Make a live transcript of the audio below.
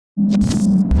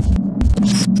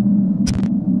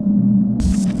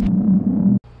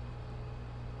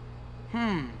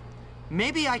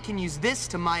Maybe I can use this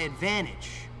to my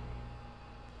advantage.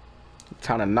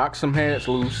 Time to knock some heads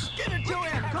loose.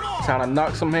 Time to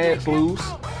knock some heads loose.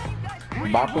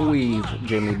 Bop and weave,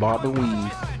 Jimmy, bop and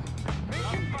weave.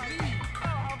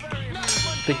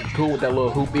 Think you're cool with that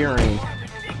little hoop earring.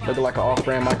 Looking like an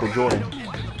off-brand Michael Jordan.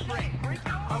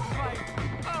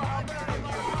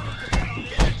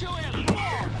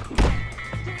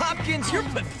 Hopkins, you're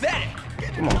pathetic.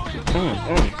 Come on.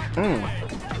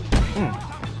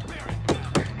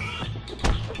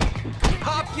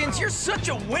 Hopkins, you're such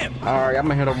a wimp. Alright, I'm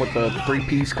gonna hit him with the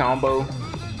 3-piece combo.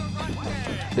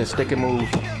 Then stick and move.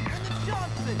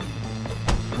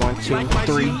 1, 2,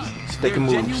 3. Stick and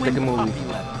move, stick and move.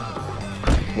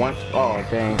 1. Oh,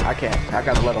 dang. I can't. I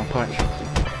gotta let him punch.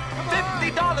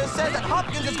 $50 says that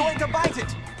Hopkins is going to bite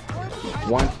it.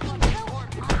 1,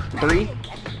 3.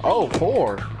 Oh,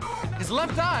 4. His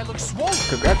left eye looks swollen.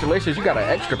 Congratulations, you got an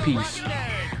extra piece.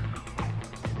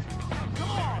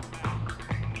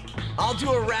 I'll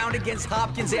do a round against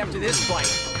Hopkins after this fight,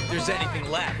 if there's anything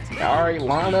left. Alright,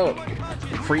 line up.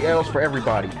 Free L's for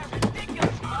everybody.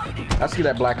 I see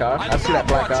that black eye. I see that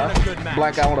black eye.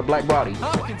 Black eye on a black body.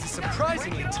 Hopkins is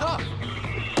surprisingly tough.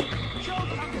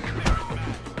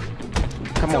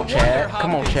 Come on, Chad.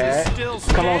 Come on, Chad.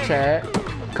 Come on, Chad.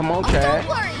 Come on, Chad. Don't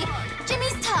worry.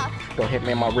 Jimmy's tough. Don't hit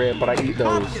me in my rib, but I eat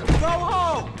those. Hopkins, go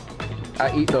home.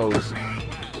 I eat those.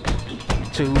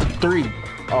 2, 3.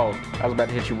 Oh, I was about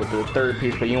to hit you with the 3rd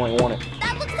piece, but you ain't want it.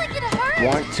 That looks like it hurt.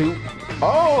 1, 2.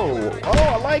 Oh,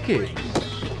 I like it.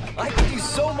 I can do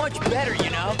so much better, you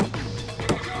know.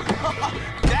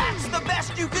 That's the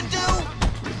best you can do.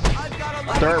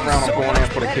 3rd round, I'm going in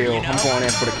for the kill. I'm going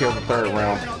in for the kill the 3rd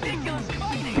round.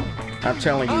 I'm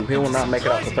telling you, he will not make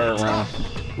it out the 3rd round.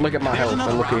 Look at my health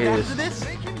and look at his.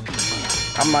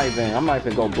 I'm not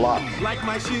even gonna block. Like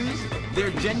my shoes,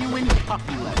 they're genuine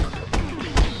puppy leather.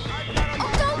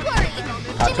 Oh, don't worry.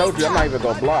 I told you I'm not even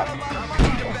gonna block.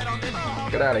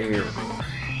 Get out of here.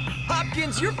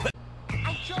 Hopkins, you're.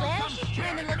 I swear she's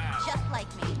trying to look just like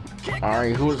me.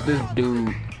 Alright, who is this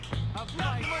dude?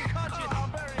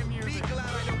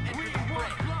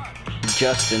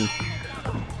 Justin.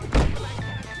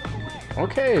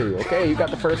 Okay, you got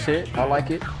the first hit. I like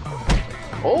it.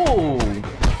 Oh,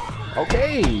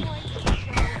 okay.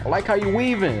 I like how you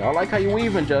weaving.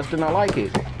 Justin. I like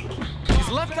it. His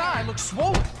left eye looks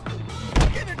swollen.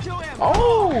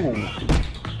 Oh.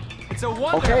 It's a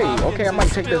wonder. Okay, I might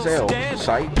take this L.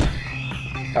 Sight.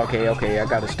 Okay, I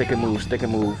gotta stick and move.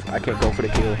 I can't go for the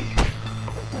kill.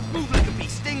 Move like a bee,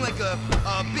 sting like a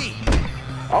bee.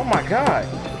 Oh my god.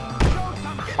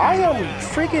 I am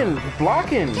freaking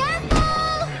blocking.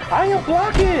 I am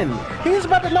blocking. He's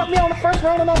about to knock me out in the 1st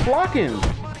round and I'm blocking.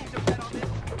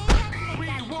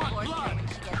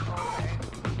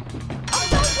 Oh,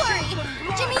 don't worry.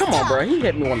 Jimmy's Come on, tough. bro. He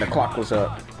hit me when the clock was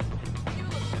up.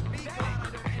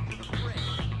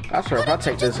 I swear, if I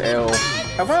take this L,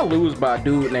 if I lose by a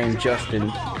dude named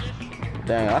Justin,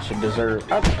 dang, I deserve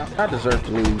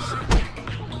to lose.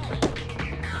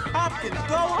 Hopkins,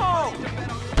 go home.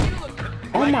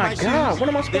 Oh my god, what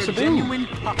am I supposed to do?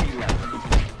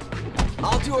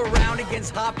 I'll do a round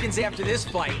against Hopkins after this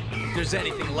fight, if there's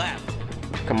anything left.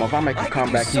 Come on, if I make a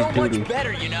comeback, he's so doo-doo. much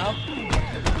better, you know.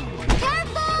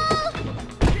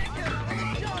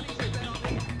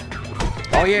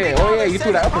 Oh yeah, you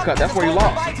threw that uppercut. That's where you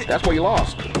lost. That's where you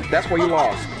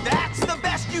lost. That's the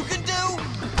best you can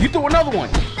do. You threw another one.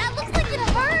 That looks like it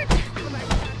hurt.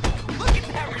 Look at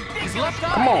that ridiculous left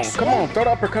eye. Come on. Throw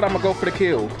the uppercut. I'm gonna go for the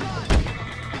kill.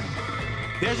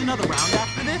 There's another round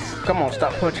after this? Come on,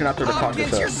 stop punching after the clock is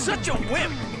Hopkins, you're up. such a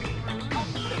wimp.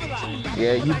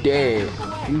 Yeah, you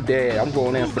dead. I'm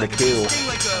going in for the kill. Sting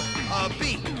like a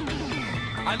bee.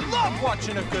 I love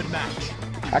watching a good match.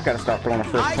 I gotta stop throwing the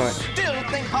first I punch. still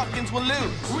think Hopkins will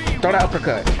lose. Throw that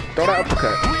uppercut.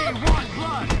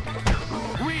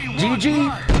 GG.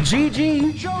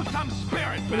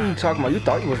 What are you talking about? You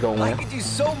thought you was gonna I win. could do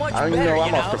so much I better, I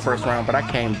lost the 1st round, but I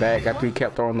came back after he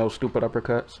kept throwing those stupid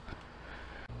uppercuts.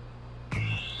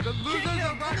 The losers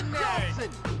of the day.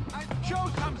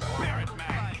 Show some spirit,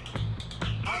 man.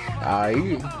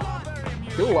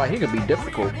 He look like he could be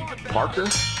difficult. Parker.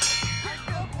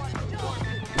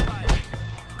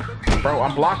 Bro,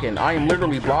 I'm blocking. I am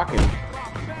literally blocking.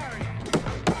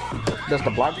 Does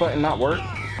the block button not work?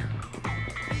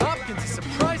 Hopkins is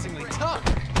surprisingly tough.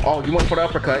 Oh, you went for the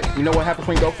uppercut. You know what happens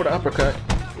when you go for the uppercut?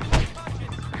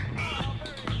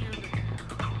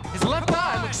 His left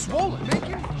eye looks swollen.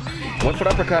 Went for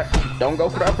the uppercut. Don't go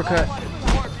for the uppercut.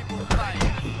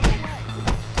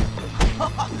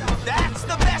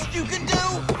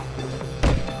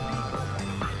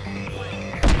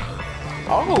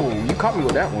 Oh, you caught me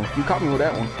with that one. You caught me with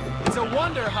that one. It's a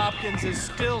wonder Hopkins is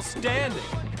still standing.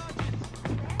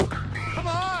 Come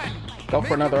on! Go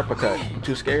for another uppercut. You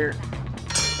too scared?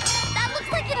 That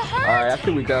looks like it hurt. Alright, I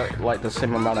think we got like the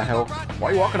same amount of health. Why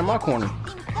are you walking in my corner?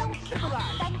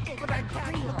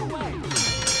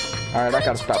 Alright, I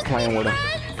gotta stop playing with him.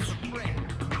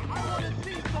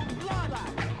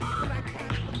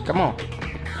 Come on.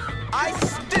 I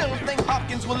still think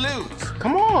Hopkins will lose.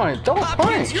 Come on, throw a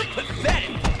Hopkins, punch. you're pathetic.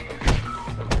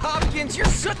 Hopkins, you're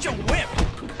such a whip.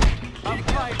 I'm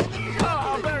fighting.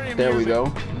 Oh, very There we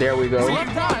go. There we go. His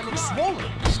left eye looks swollen.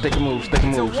 Stick a move, stick a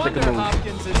It's a move, stick wonder a move.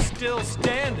 Hopkins is still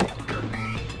standing.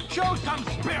 Show some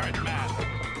spirit, man.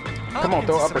 Come on,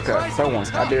 throw an Hopkins is uppercut. Throw one.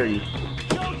 I dare you.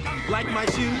 Like my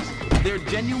shoes? They're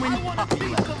genuine puppy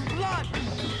leather.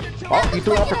 Oh, you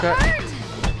threw an uppercut.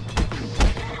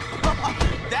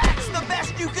 That's the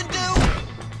best you can do.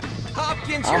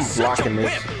 Hopkins, you're I'm such a blocking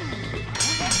this. whip.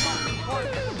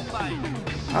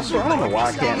 I swear, I don't know why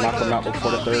I can't knock him out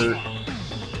before the third.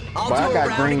 I'll But I do a got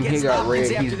round green, he against got Hopkins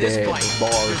red, after he's this dead. fight, if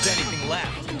Bars. there's anything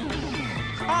left.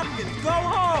 Hopkins, go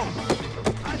home.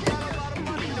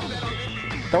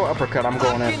 Throw an uppercut, I'm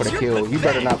going in for the Hopkins, kill. you're You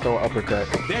better not throw an uppercut.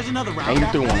 There's another round. And you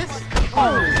threw one.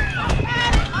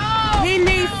 He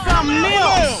needs some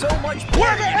milk. So much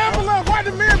Where the ambulance? Why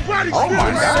the man body? Oh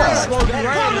my god. Call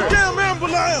the damn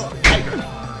ambulance!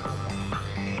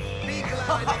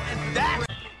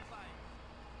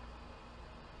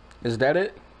 Is that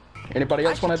it? Anybody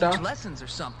else want to die? Lessons or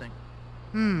something.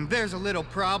 There's a little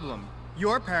problem.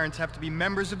 Your parents have to be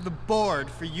members of the board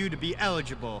for you to be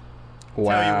eligible. Tell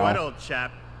you what, Wow. old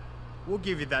chap. We'll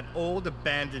give you that old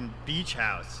abandoned beach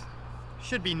house.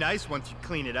 Should be nice once you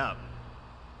clean it up.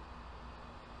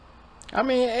 I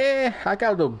mean, I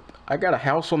got a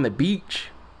house on the beach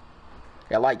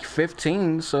at like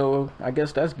 15, so I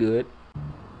guess that's good.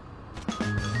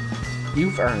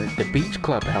 You've earned the beach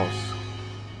clubhouse.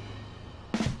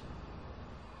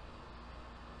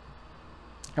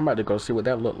 I'm about to go see what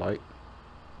that looked like.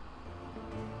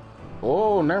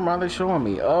 Oh, never mind, they're showing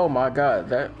me. Oh my god,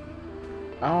 that,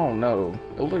 I don't know.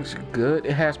 It looks good.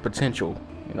 It has potential.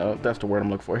 You know, that's the word I'm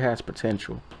looking for. It has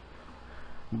potential.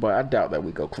 But I doubt that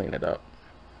we go clean it up.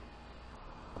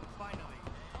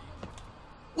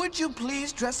 Would you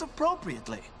please dress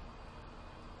appropriately?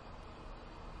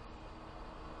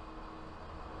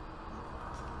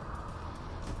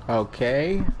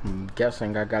 Okay, I'm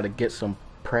guessing I gotta get some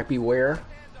preppy wear.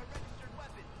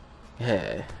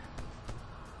 Yeah.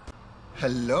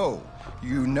 Hello.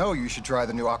 You know you should try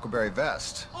the new Aquaberry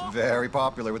vest. Very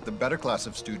popular with the better class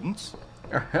of students.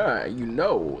 You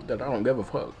know that I don't give a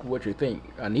fuck what you think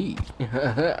I need.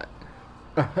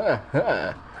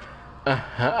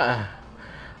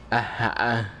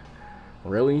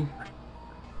 Really?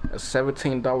 A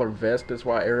 $17 vest is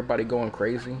why everybody going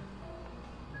crazy?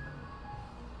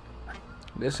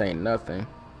 This ain't nothing.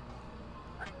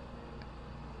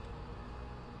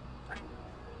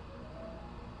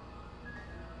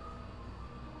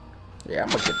 Yeah, I'm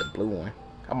gonna get the blue one.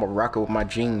 I'm gonna rock it with my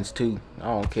jeans too. I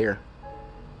don't care.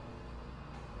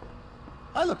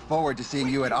 I look forward to seeing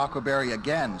you at Aquaberry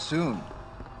again soon.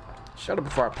 Shut up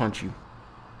before I punch you.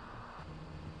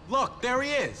 Look, there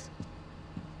he is.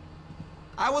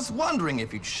 I was wondering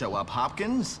if you'd show up,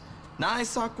 Hopkins.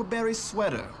 Nice Aquaberry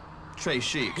sweater. Très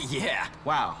chic. Yeah.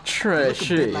 Wow. Très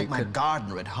You look a bit like chic. my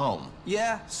gardener at home.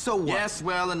 Yeah, so what? Yes,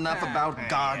 well, enough about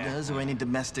gardeners or any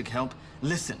domestic help.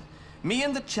 Listen, me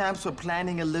and the chaps were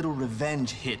planning a little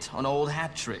revenge hit on old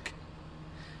Hat-Trick.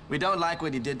 We don't like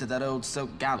what he did to that old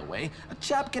Soak Galloway. A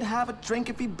chap can have a drink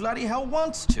if he bloody hell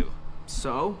wants to.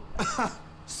 So?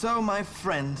 So, my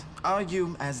friend, are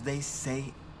you, as they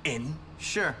say, in?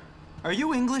 Sure. Are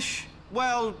you English?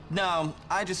 Well, no,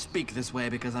 I just speak this way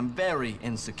because I'm very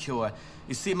insecure.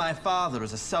 You see, my father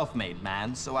is a self-made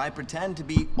man, so I pretend to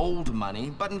be old money,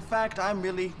 but in fact, I'm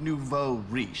really nouveau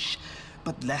riche.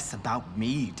 But less about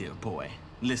me, dear boy.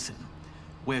 Listen,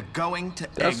 we're going to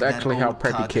That's egg actually that how old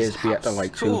preppy cod's kids be house. acting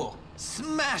like too. Cool.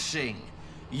 Smashing.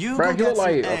 You Bro, go you get look some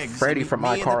like eggs Freddy and from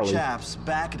meet me and iCarly. the chaps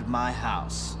back at my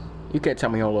house. You can't tell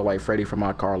me you don't look like Freddy from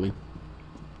iCarly.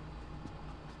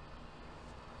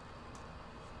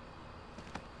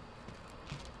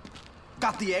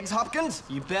 Got the eggs, Hopkins?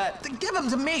 You bet. Then give them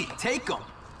to me. Take them.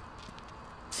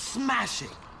 Smashing.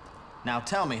 Now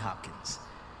tell me, Hopkins,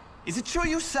 is it true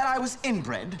you said I was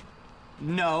inbred?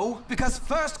 No. Because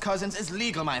first cousins is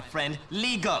legal, my friend.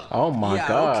 Legal. Oh my Yeah,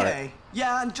 god. okay.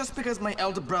 Yeah, and just because my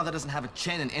elder brother doesn't have a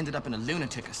chin and ended up in a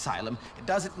lunatic asylum, it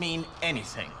doesn't mean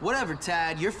anything. Whatever,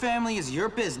 Tad. Your family is your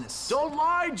business. Don't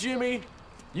lie, Jimmy.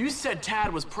 You said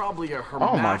Tad was probably a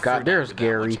hermaphrodite. Oh my God, there's with that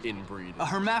Gary. much inbreed. A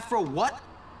hermaphro what?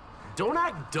 Don't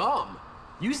act dumb.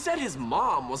 You said his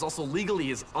mom was also legally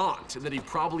his aunt and that he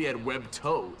probably had webbed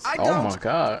toes. I don't. Oh my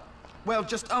God. Well,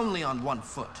 just only on one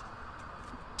foot.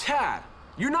 Tad,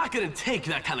 you're not gonna take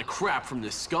that kind of crap from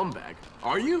this scumbag,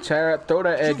 are you? Tad, throw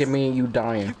that egg at me and you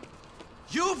dying.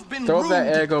 You've been Throw that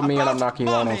rude egg on me and I'm about knocking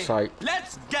you out on mommy. sight.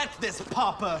 Let's get this,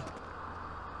 Papa.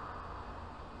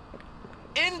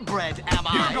 Inbred, am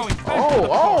I?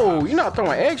 Oh, you're not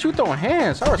throwing eggs, you throwing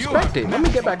hands. I respect it. Let me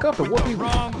get back up and whoop you.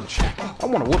 I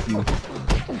want to whoop you.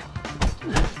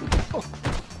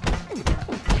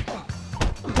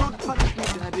 Don't touch me,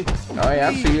 Daddy. Oh yeah,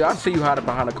 I see you. I see you hiding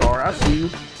behind the car. I see you.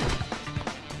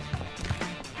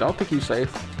 Don't think you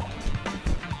safe.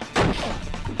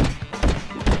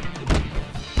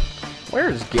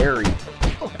 Where's Gary?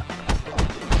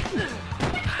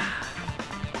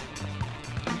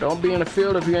 Don't be in the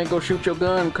field if you ain't gonna shoot your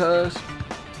gun, cuz.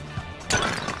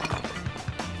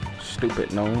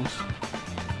 Stupid nose.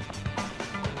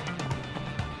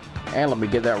 And let me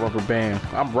get that rubber band.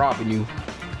 I'm robbing you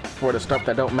for the stuff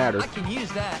that don't matter. I can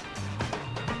use that.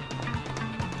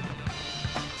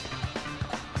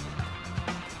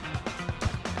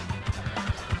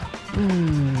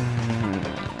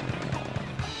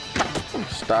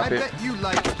 Stop I it. bet you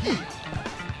like heat.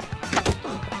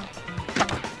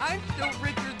 I'm still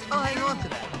richer than you. I'll hang on to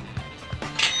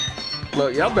that.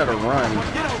 Look, y'all better run.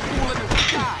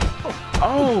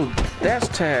 Oh, that's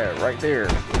Tad right there.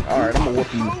 Alright, I'm gonna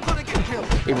whoop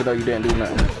you. Even though you didn't do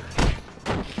nothing.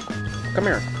 Come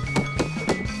here.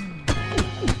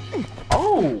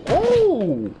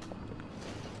 Oh!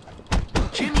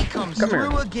 Jimmy comes Come here.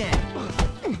 through again.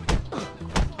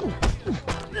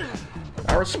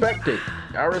 I respect it.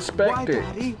 I respect it.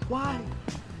 Daddy? Why?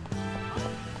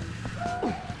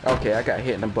 Okay, I got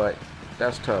hit in the butt.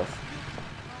 That's tough.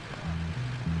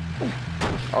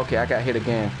 Okay, I got hit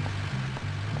again.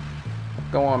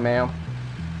 Go on, ma'am.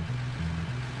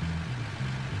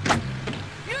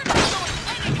 You're not going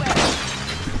anywhere!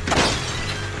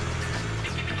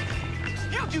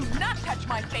 You do not touch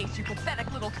my face, you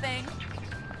pathetic little thing!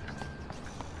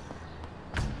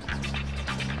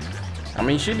 I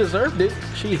mean, she deserved it.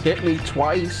 She hit me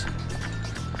twice.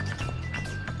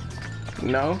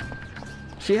 No.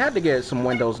 She had to get some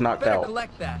windows knocked Better out.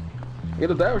 collect that.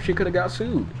 Either that or she could have got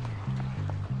sued.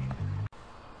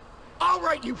 All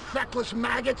right, you feckless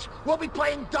maggots. We'll be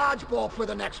playing dodgeball for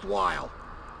the next while.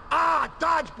 Ah,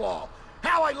 dodgeball.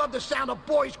 How I love the sound of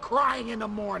boys crying in the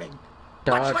morning.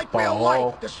 Much like real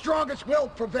Dodgeball. life, the strongest will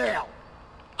prevail.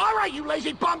 All right, you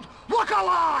lazy bums, look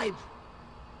alive!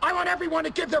 I want everyone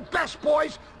to give their best,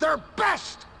 boys. Their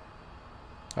best!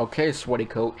 Okay, sweaty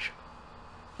coach.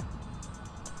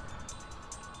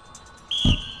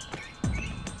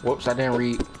 Whoops, I didn't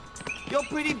read. You're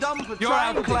pretty dumb for You're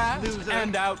trying this, outclassed loser.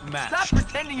 and outmatched. Stop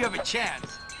pretending you have a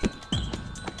chance.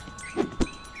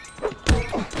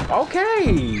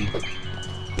 Okay.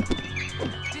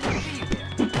 Didn't see you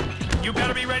there. You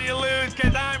better be ready to lose,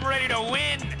 because I'm ready to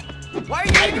win. Why are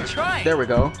you even trying? There we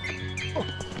go.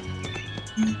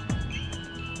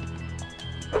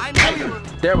 I know you were...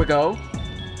 There we go.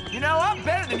 You know, I'm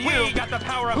better than you. We got the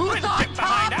power of Who's on friendship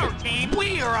behind top? our team.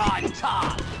 We're on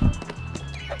top.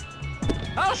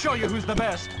 I'll show you who's the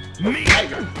best. Me.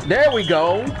 There we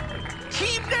go.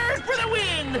 Team Nerd for the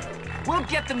win! We'll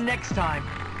get them next time.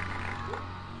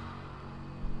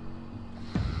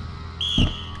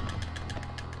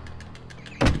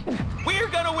 We're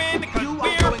gonna win because You are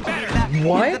we're going to be better. left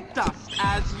What? in the dust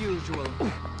as usual.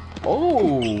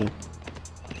 Oh.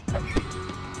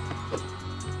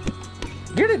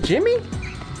 Get it, Jimmy?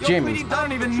 Jimmy. I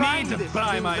don't even need to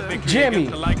buy my victory Jimmy.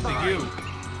 against the likes of you.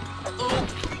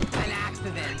 An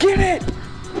accident. Get it!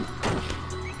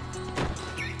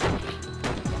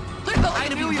 There's only I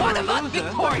gonna knew be you one were of a us loser.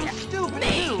 victorious. Stupid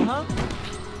Me. you, huh?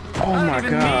 Oh I my don't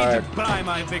even God. need to buy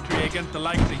my victory against the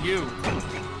likes of you.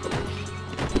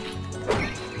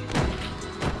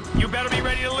 You better be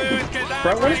ready to lose, because I'm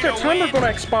Bro, when's ready the to timer win. gonna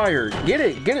expire? Get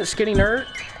it, skinny nerd.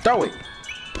 Throw it.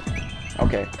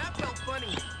 Okay. That felt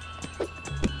funny.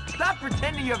 Stop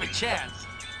pretending you have a chance.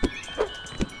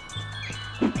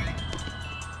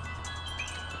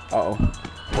 Uh-oh.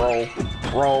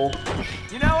 Roll.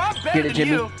 You know, I'm better Get it, than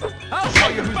Jimmy. you. I'll show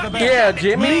you who's the best. Yeah,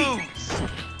 Jimmy. Moves.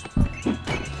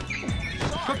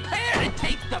 Prepare to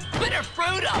taste the bitter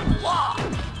fruit of law.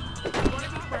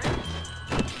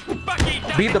 Bucky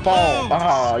doesn't Beat the ball. lose.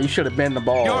 Ah, you should have been the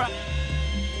ball. You're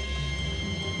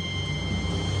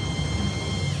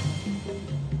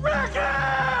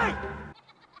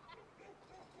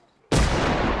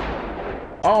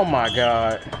Oh my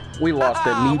God. We lost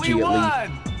We immediately.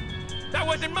 won.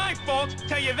 wasn't my fault,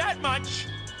 tell you that much.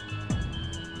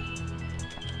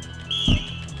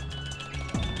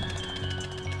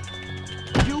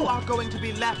 You are going to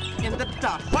be left in the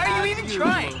dust. Why are you even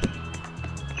trying?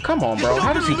 Come on, bro.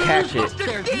 How does he catch it?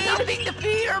 There's nothing to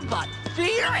fear but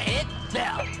fear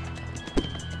itself.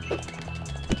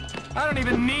 I don't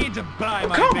even need to buy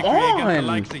my Come victory against the on.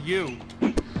 likes of you.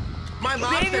 My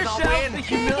mom Save says I'll yourself win. the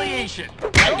humiliation.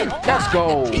 Let's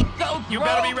go. You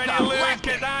better be ready to lose,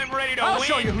 because I'm ready to win. I'll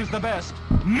show you who's the best.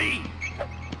 Me.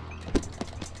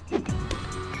 You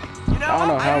know, I don't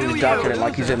know how knew he's you dodging were it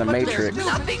like he's in the There's Matrix.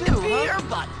 nothing to fear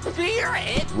but fear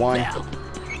itself.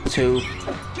 1, 2,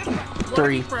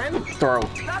 3, throw.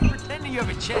 Stop pretending you have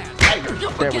a chance. You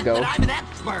There we forget go. that I'm an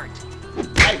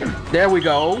expert. There we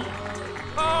go.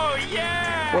 Oh,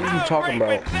 yeah! What are you How talking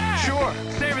great about? was that?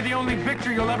 Sure, savor the only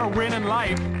victory you'll ever win in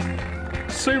life.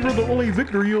 Savor the only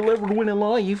victory you'll ever win in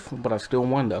life. But I still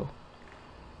won, though.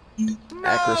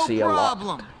 Accuracy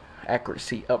problem.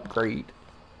 Accuracy upgrade.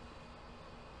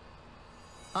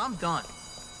 I'm done.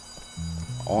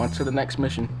 On to the next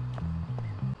mission.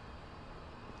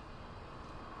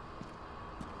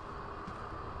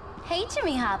 Hey,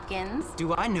 Jimmy Hopkins.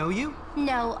 Do I know you?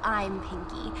 No, I'm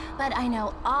Pinky, but I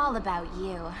know all about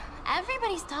you.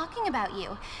 Everybody's talking about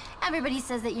you. Everybody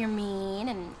says that you're mean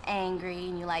and angry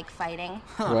and you like fighting.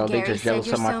 Well, they Gary just said jealous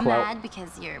you're of my so clout. mad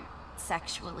because you're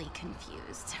sexually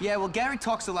confused. Yeah, well, Gary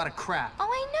talks a lot of crap. Oh,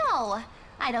 I know.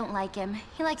 I don't like him.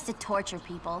 He likes to torture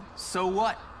people. So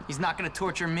what? He's not gonna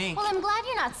torture me. Well, I'm glad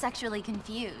you're not sexually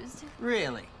confused.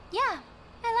 Really? Yeah,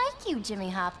 I like you, Jimmy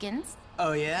Hopkins.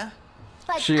 Oh, yeah?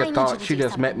 But She I need thought you to she do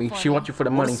just met something me. for She wants you for the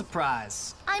What money. a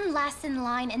surprise. I'm last in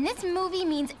line, and this movie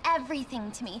means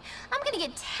everything to me. I'm gonna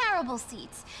get terrible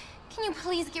seats. Can you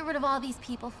please get rid of all these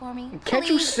people for me? Can't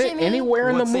you Please, sit Jimmy? anywhere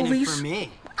in the What's in it movies? for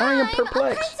me? I am I'm a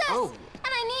perplexed. princess, Oh. and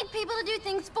I need people to do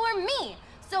things for me.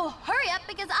 So hurry up,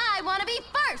 because I want to be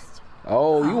first.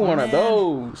 Oh, you one of man.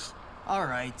 those. All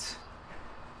right.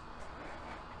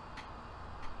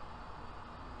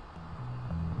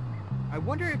 I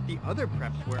wonder if the other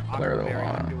preps wear Clear the Aquaberry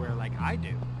line. underwear like I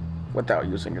do. Without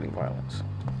using any violence.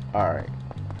 Alright.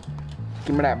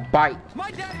 Give me that bite. My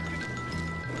daddy...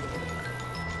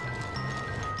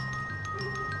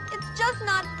 It's just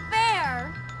not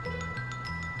fair.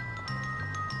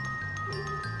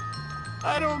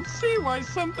 I don't see why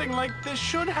something like this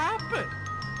should happen.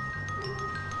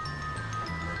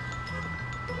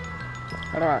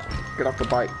 How do I get off the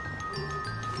bike?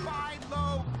 Buy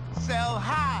low, sell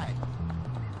high.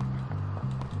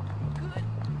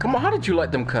 Come on, how did you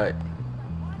let them cut?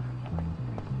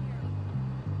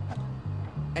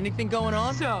 Anything going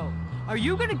on? So, are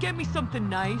you gonna get me something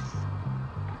nice?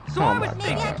 So Oh I my was God.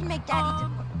 thinking... Maybe I can make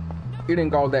Daddy do.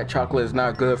 Eating all that chocolate is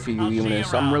not good for you, I'll see you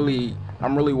Eunice. around.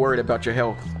 I'm really worried about your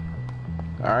health.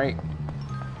 Alright?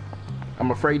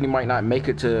 I'm afraid you might not make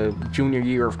it to junior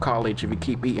year of college if you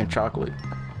keep eating chocolate.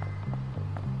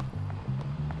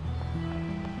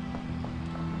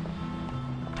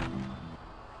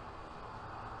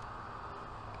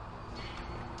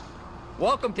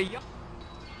 Welcome to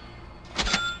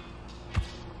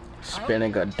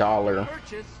Spending $1.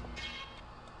 purchase.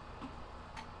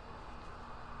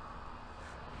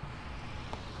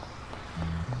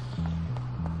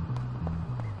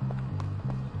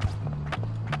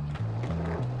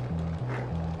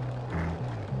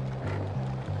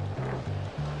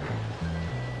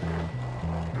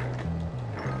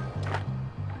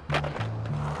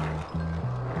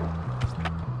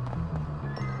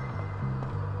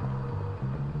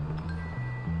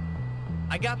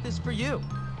 I got this for you.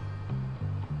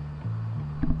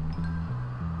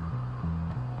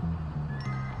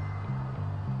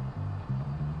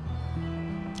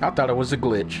 I thought it was a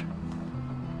glitch.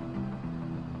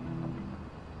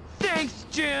 Thanks,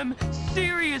 Jim.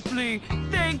 Seriously,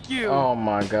 thank you. Oh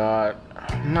my god.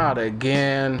 Not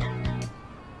again.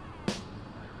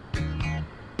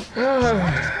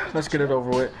 Let's get it over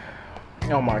with.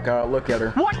 Oh my god, look at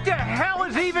her. What the hell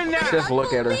is even that? Just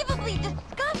look at her. Unbelievably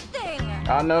disgusting.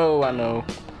 I know, I know.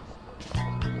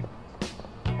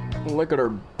 Look at her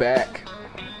back.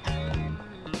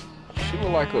 She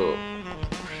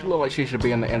look like she should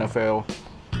be in the NFL.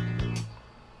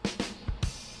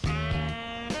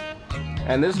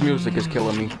 And this music is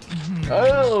killing me.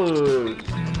 Oh!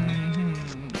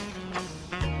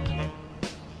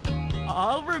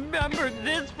 I'll remember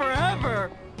this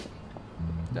forever.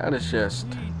 That is just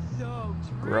He's so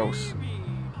gross. creepy.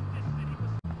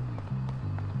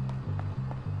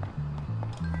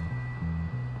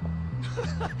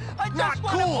 I just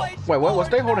wanna play Wait, what? Was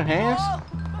they sports, holding hands?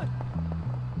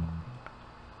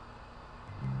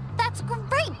 that's all. That's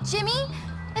great, Jimmy.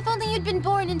 If only you'd been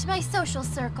born into my social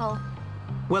circle.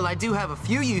 Well, I do have a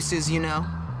few uses, you know.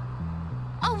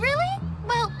 Oh, really?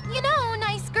 Well, you know,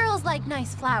 nice girls like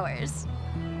nice flowers.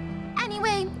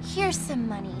 Anyway, here's some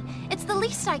money. It's the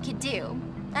least I could do.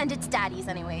 And it's Daddy's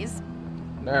anyways.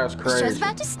 That's crazy. Show's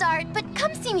about to start, but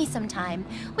come see me sometime.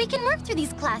 We can work through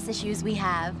these class issues we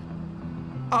have.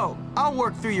 Oh, I'll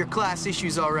work through your class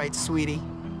issues all right, sweetie.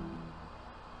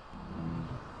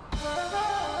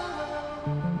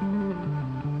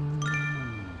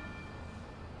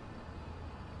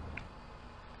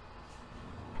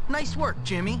 Nice work,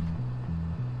 Jimmy.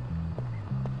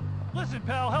 Listen,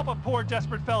 pal, help a poor,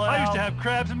 desperate fella out. I used to have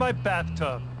crabs in my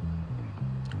bathtub.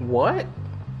 What?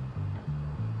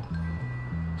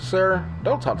 Sir,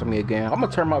 don't talk to me again. I'm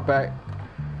gonna turn my back.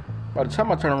 By the time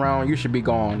I turn around, you should be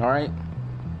gone, alright?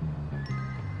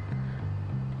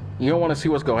 You don't want to see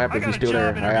what's gonna happen if you're still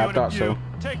there. I thought so.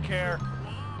 Take care.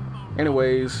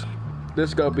 Anyways, this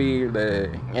is gonna be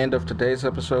the end of today's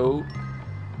episode.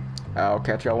 I'll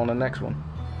catch y'all on the next one.